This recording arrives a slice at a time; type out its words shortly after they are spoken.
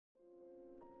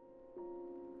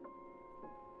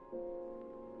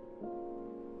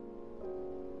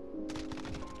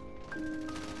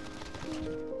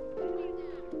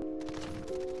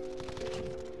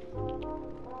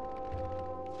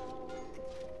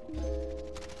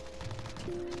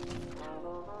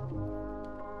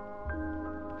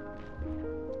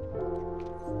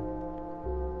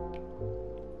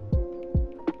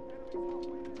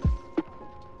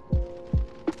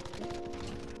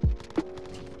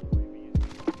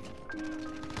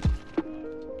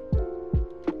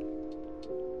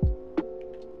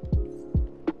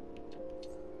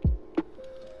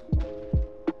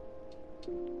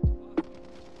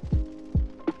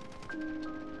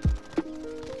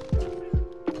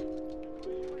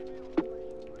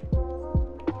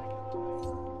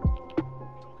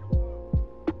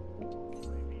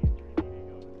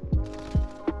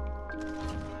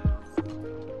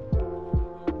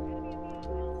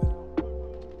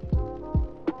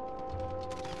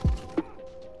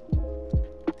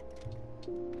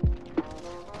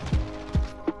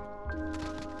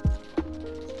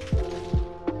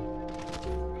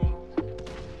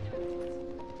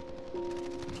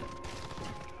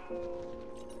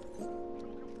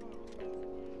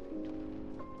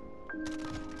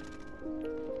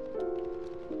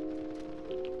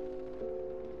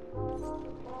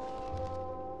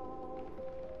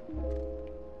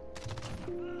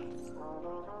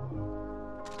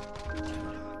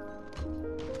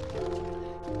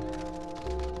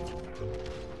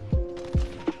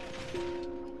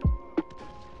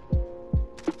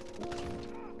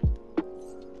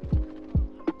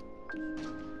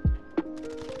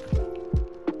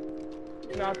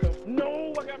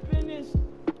No, I got finished.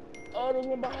 Oh, there's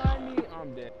one behind me.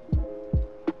 I'm dead.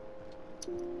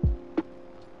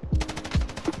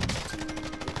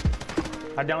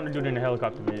 I downed the dude in the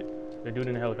helicopter, mate. The dude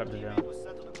in the helicopter's down.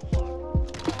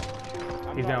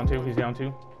 He's down too. He's down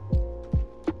too.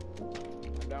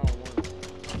 I'm down one.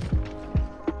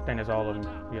 I think that's all of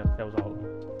them. Yeah, that was all of them.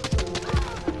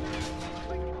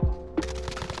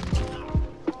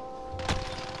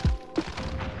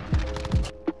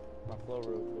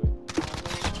 Real quick.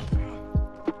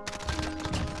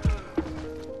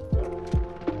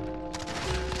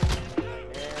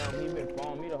 Damn, he been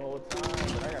following me the whole time,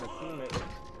 but I got a teammate.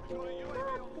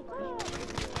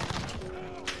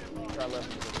 Try left.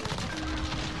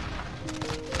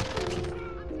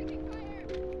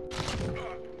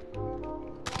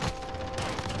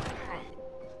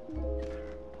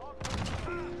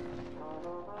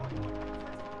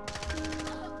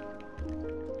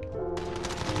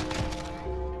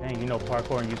 You know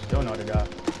parkour and you still know the guy.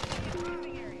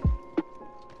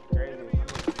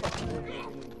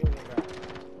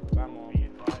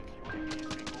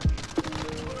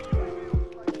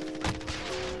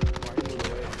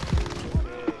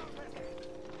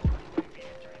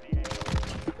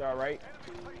 It's alright.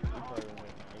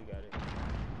 You got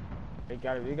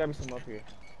it. There gotta be some up here.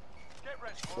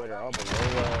 Twitter all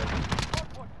below.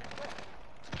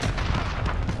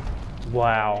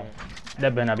 Wow.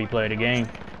 That better not be play of the game.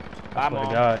 I swear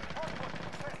to God.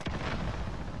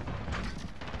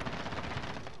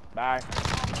 Bye.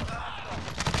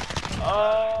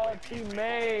 Oh,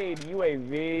 teammate.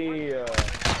 UAV.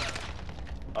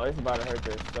 Oh, this is about to hurt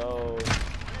their souls.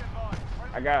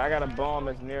 I got a bomb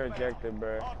that's near ejected,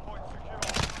 bro. Oh,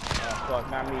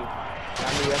 fuck. Not me.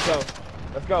 Not me. Let's go.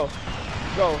 Let's go.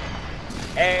 Let's go.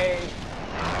 Hey.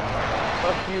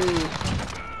 Fuck you.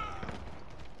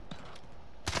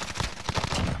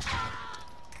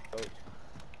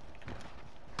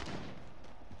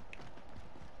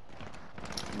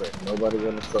 But nobody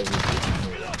gonna trophy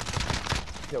system.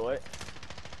 Yo, what?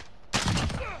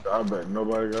 I bet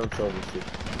nobody gonna trophy system.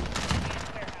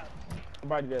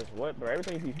 Nobody does what, bro?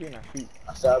 Everything you see in I shoot.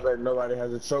 I said I bet nobody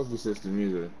has a trophy system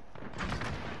either.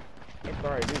 I'm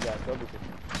sorry, dude got trophy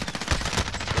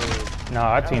system.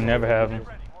 Nah, our team never have them.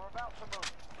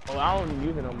 Well, I don't even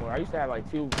use it no more. I used to have like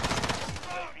 2.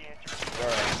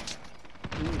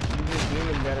 He's just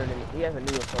even better than me. He has a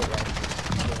new assault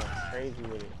rifle. He's going crazy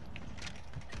with it.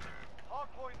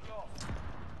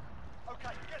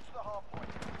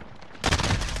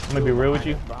 I'm gonna be real with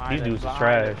you. These dudes are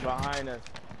trash.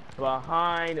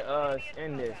 Behind us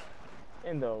in the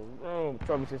room.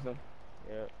 Trophy system.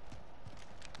 Yep.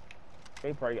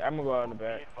 They probably. I'm gonna go out in the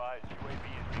back.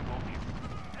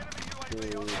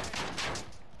 Dude.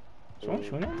 Someone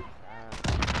shooting at me?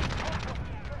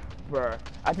 Bruh,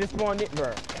 I just spawned it,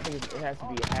 bruh. I think it has to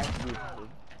be.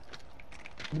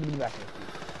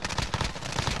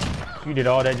 You did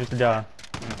all that just to die.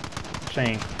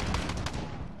 Shame.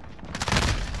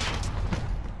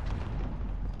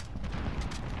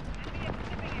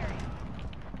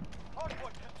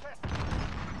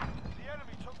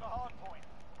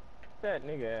 That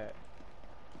nigga at?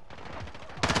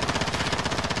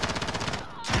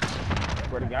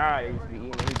 Where the guy is be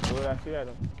eating his blood, I shoot at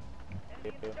him.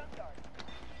 Yeah.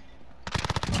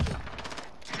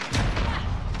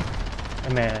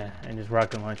 Hey, man, and this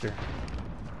rocket launcher.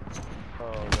 Oh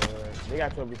lord. They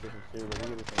got trouble with some shit, but we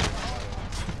get this thing.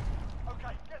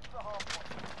 Okay, get to the hard point.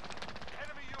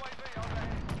 Enemy UAV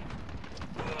overhead.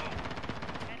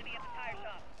 Enemy at the tire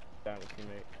shop. Down with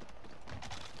teammate.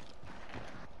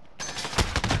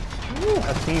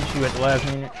 I seen you at the last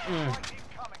minute.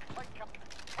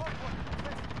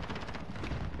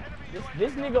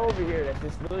 This nigga over here that's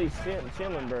just really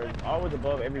chilling, bro. Always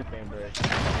above everything, bro.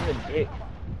 He's a dick.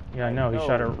 Yeah, I know. He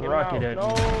shot a rocket at me.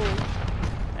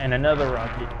 And another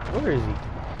rocket. Where is he?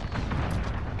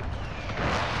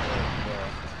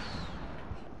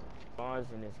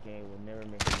 Spawns in this game will never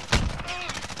make it.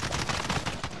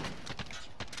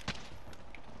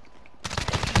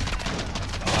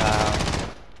 Wow.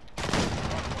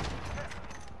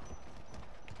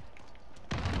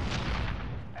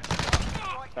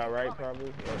 All right, probably.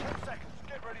 Yeah. 10 seconds.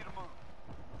 Get ready to move.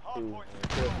 Hard Two, point.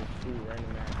 two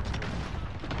random matches.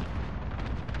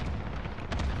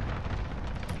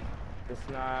 The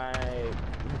snipe.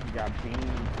 He got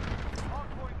beamed. Hard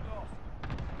point lost.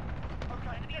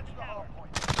 Okay, get to the hard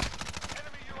point.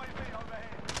 Enemy UAV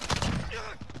overhead.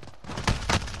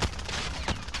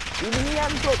 Even he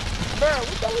having trophy. Bro,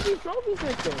 what's up with these trophy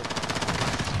systems?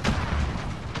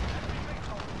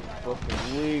 Fucking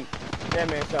weak. That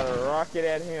man shot a rocket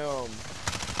at him.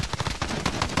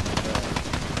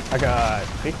 I got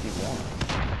 51.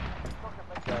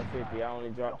 Got 50. I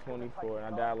only dropped 24,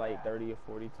 and I died like 30 or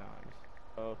 40 times.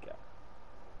 Okay.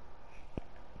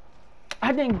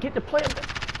 I didn't get to play it.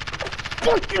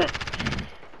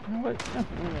 You know what?